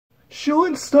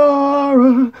Shooting star,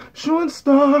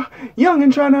 young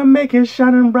and trying to make it,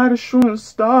 shining bright as shooting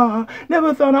star.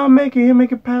 Never thought I'd make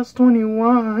it past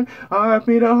 21.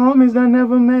 R.I.P. the homies that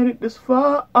never made it this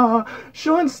far.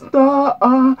 Shooting star,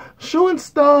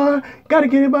 gotta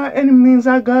get it by any means,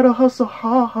 I gotta hustle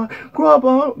hard. Grow up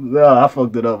on, I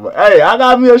fucked it up. But, hey, I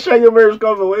got me a shaking merch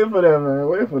coming. Wait for that, man.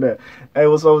 Wait for that. Hey,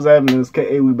 what's happening? It's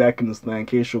K.A. We back in this thing.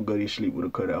 K.A. Goody sleep with a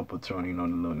cut out patron. You know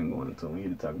the little nigga wanted to. We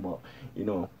need to talk about, you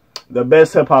know, the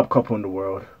best hip hop couple in the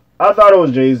world. I thought it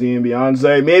was Jay-Z and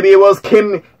Beyonce. Maybe it was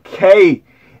Kim K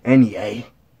and Ye.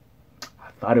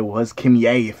 I thought it was Kim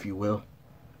Ye, if you will.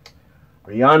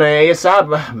 Rihanna and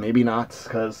A$AP, maybe not,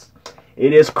 because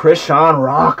it is Chrisean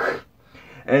Rock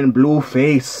and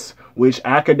Blueface, which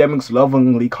academics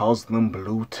lovingly calls them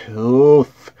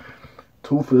Bluetooth.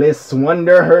 Toothless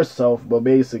wonder herself, but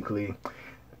basically,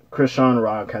 Chrisean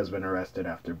Rock has been arrested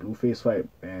after Blueface fight,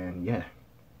 and yeah.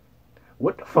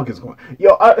 What the fuck is going on?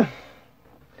 Yo, I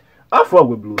fuck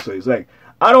with Blueface. Like,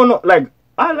 I don't know, like,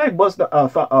 I like Bust Down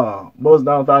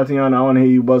Tatiana, I wanna hear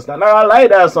you bust down. Like, I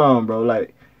like that song, bro.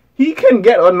 Like, he can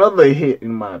get another hit,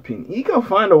 in my opinion. He can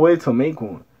find a way to make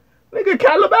one. Nigga,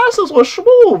 Calabasas was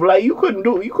smooth. Like, you could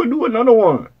do another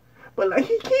one. But like,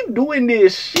 he keep doing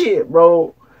this shit,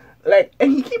 bro. Like,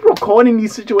 and he keep recording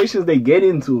these situations they get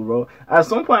into, bro. At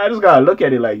some point, I just gotta look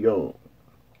at it like, yo,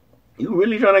 you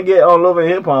really trying to get on Love and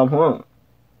Hip Hop, huh?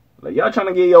 Like, y'all trying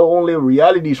to get your own little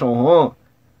reality show, huh?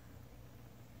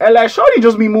 And like, shorty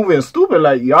just be moving stupid.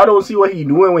 Like, y'all don't see what he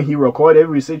doing when he record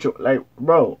every situation. Like,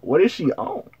 bro, what is she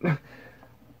on?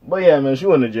 But yeah, man, she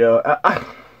went to jail. I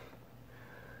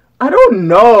don't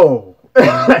know.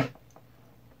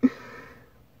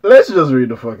 Let's just read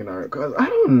the fucking article, cause I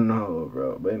don't know,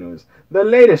 bro. But anyways, the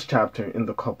latest chapter in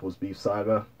the couple's beef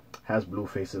saga has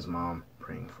Blueface's mom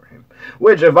praying for him.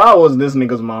 Which, if I was this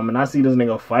nigga's mom and I see this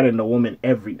nigga fighting the woman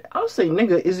every day, I'll say,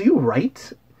 nigga, is you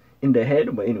right in the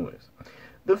head? But anyways,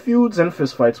 the feuds and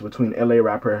fistfights between LA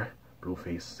rapper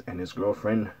Blueface and his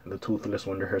girlfriend, the toothless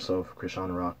wonder herself,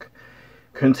 Chrisean Rock,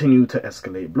 continue to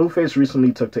escalate. Blueface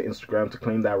recently took to Instagram to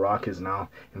claim that Rock is now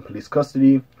in police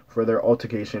custody for their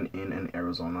altercation in an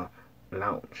Arizona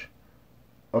lounge,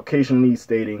 occasionally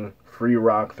stating "Free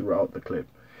Rock" throughout the clip.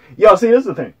 Yo, see, this is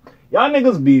the thing. Y'all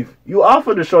niggas beef. You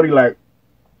offered the shorty like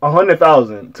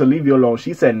 100,000 to leave you alone.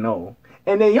 She said no.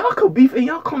 And then y'all could beef and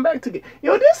y'all come back together.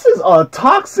 Yo, this is a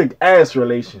toxic ass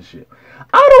relationship.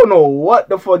 I don't know what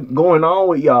the fuck going on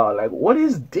with y'all. Like, what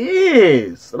is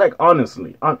this? Like,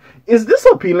 honestly, is this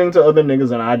appealing to other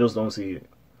niggas and I just don't see it?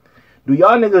 Do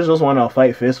y'all niggas just want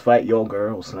to fist fight your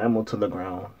girl, slam her to the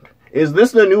ground? Is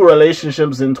this the new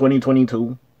relationships in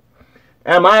 2022?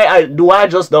 Do I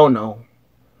just don't know?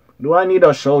 Do I need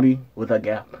a shorty with a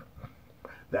gap?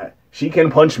 That she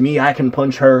can punch me, I can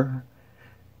punch her.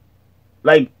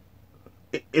 Like,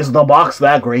 is the box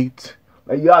that great?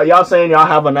 Like, y'all saying y'all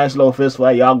have a nice little fist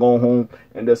fight, y'all go home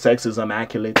and the sex is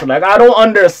immaculate. So, like, I don't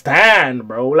understand,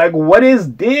 bro. Like, what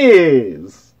is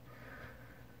this?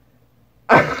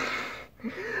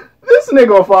 This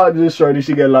nigga fought this shorty,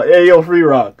 she get like, hey, yo, Free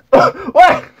Rock.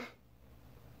 What?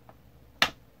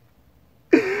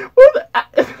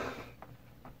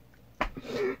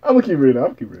 I'm gonna keep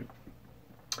reading.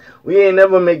 We ain't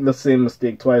never make the same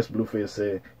mistake twice, Blueface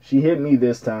said. She hit me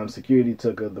this time. Security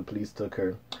took her. The police took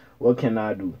her. What can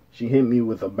I do? She hit me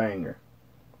with a banger.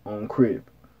 On crib.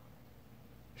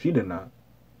 She did not.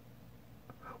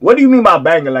 What do you mean by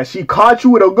banger? Like, she caught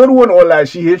you with a good one, or like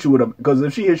she hit you with a... Because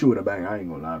if she hit you with a banger, I ain't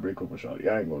gonna lie. Break up with shorty.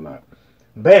 I ain't gonna lie.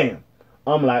 Bam.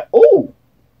 I'm like, oh.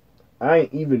 I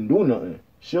ain't even do nothing.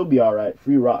 She'll be alright.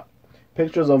 Free Rock.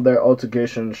 Pictures of their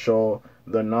altercation show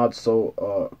the not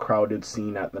so crowded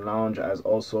scene at the lounge,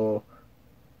 also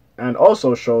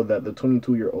show that the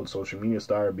 22-year-old social media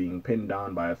star being pinned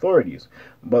down by authorities.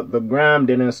 But the gram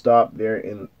didn't stop there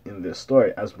in this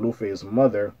story, as Blueface's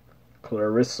mother,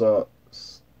 Clarissa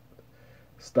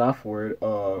Stafford,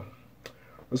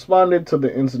 responded to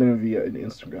the incident via an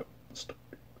Instagram story.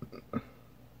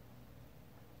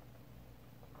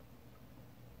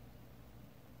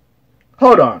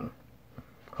 Hold on.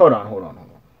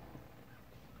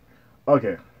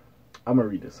 Okay, I'm gonna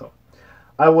read this out.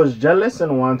 I was jealous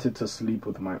and wanted to sleep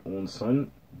with my own son.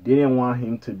 Didn't want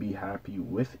him to be happy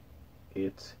with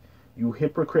it. You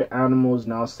hypocrite animals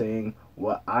now saying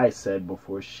what I said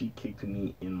before she kicked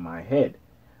me in my head.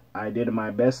 I did my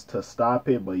best to stop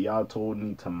it, but y'all told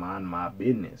me to mind my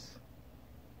business.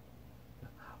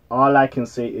 All I can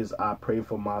say is I pray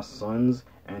for my sons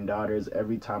and daughters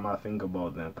every time I think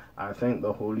about them. I thank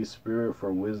the Holy Spirit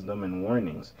for wisdom and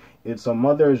warnings. It's a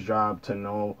mother's job to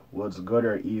know what's good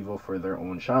or evil for their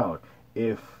own child.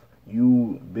 If If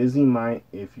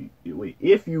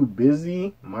you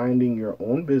busy minding your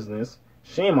own business,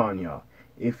 shame on y'all.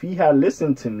 If he had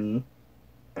listened to me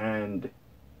and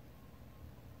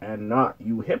not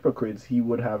you hypocrites, he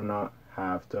would have not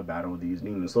have to battle these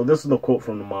demons. So this is the quote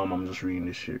from the mom. I'm just reading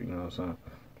this shit, you know what I'm saying?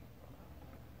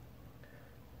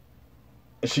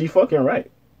 She fucking right.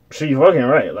 She fucking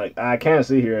right. Like, I can't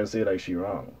sit here and say like she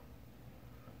wrong.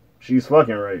 She's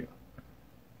fucking right.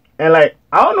 And like,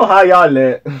 I don't know how y'all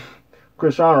let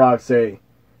Chrisean Rock say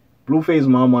Blueface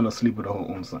mom wanna sleep with her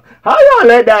own son. How y'all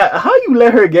let that? How you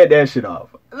let her get that shit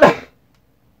off?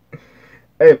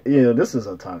 Hey, you know, this is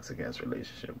a toxic ass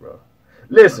relationship, bro.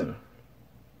 Listen,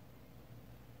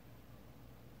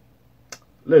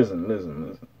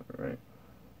 right?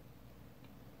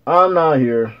 I'm not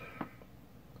here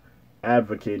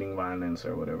advocating violence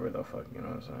or whatever the fuck, you know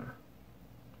what I'm saying?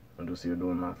 I'm just here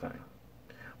doing my thing.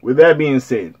 With that being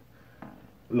said,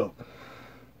 look,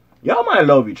 y'all might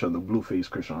love each other, Blueface,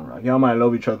 Chrisean Rock. Y'all might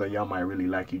love each other. Y'all might really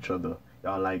like each other.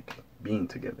 Y'all like being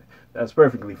together. That's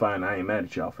perfectly fine. I ain't mad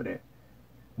at y'all for that.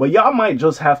 But y'all might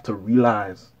just have to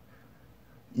realize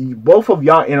both of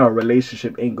y'all in a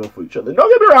relationship ain't good for each other. Don't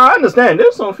get me wrong. I understand.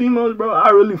 There's some females, bro. I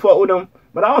really fuck with them.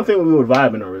 But I don't think we would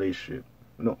vibe in a relationship.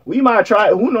 No, we might try.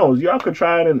 Who knows? Y'all could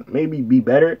try it and maybe be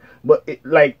better. But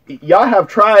like y'all have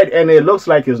tried and it looks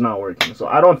like it's not working. So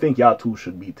I don't think y'all two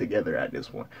should be together at this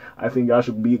point. I think y'all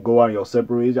should go on your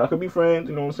separate ways. Y'all could be friends.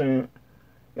 You know what I'm saying?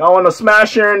 Y'all want to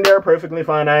smash here and there, perfectly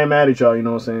fine. I ain't mad at y'all, you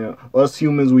know what I'm saying? Us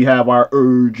humans, we have our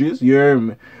urges, you hear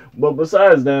me? But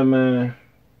besides that, man,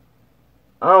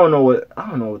 I don't know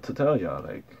what to tell y'all.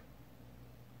 Like,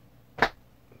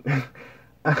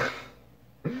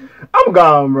 I'm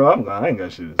gone, bro. I'm gone. I ain't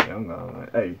got shit to say. I'm gone.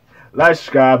 Like, hey, like,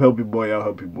 subscribe, help your boy out,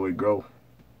 help your boy grow.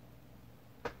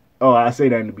 Oh, I say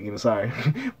that in the beginning. Sorry.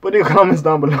 Put in comments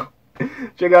down below.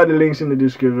 Check out the links in the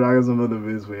description. I got some other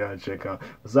videos for y'all to check out.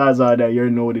 Besides all that, you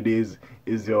already know what it is.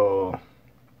 Is your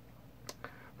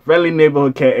friendly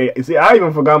neighborhood K.A. See, I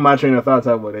even forgot my train of thought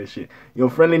talking about that shit. Your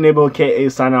friendly neighborhood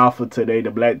K.A. signing off for today. The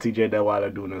black TJ that while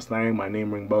I'm doing this thing. My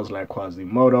name ring bells like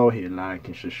Quasimodo. Hit like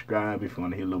and subscribe if you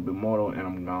want to hear a little bit more. And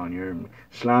I'm gone. You heard me.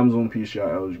 Slimes on peace,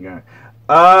 y'all.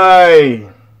 Aye.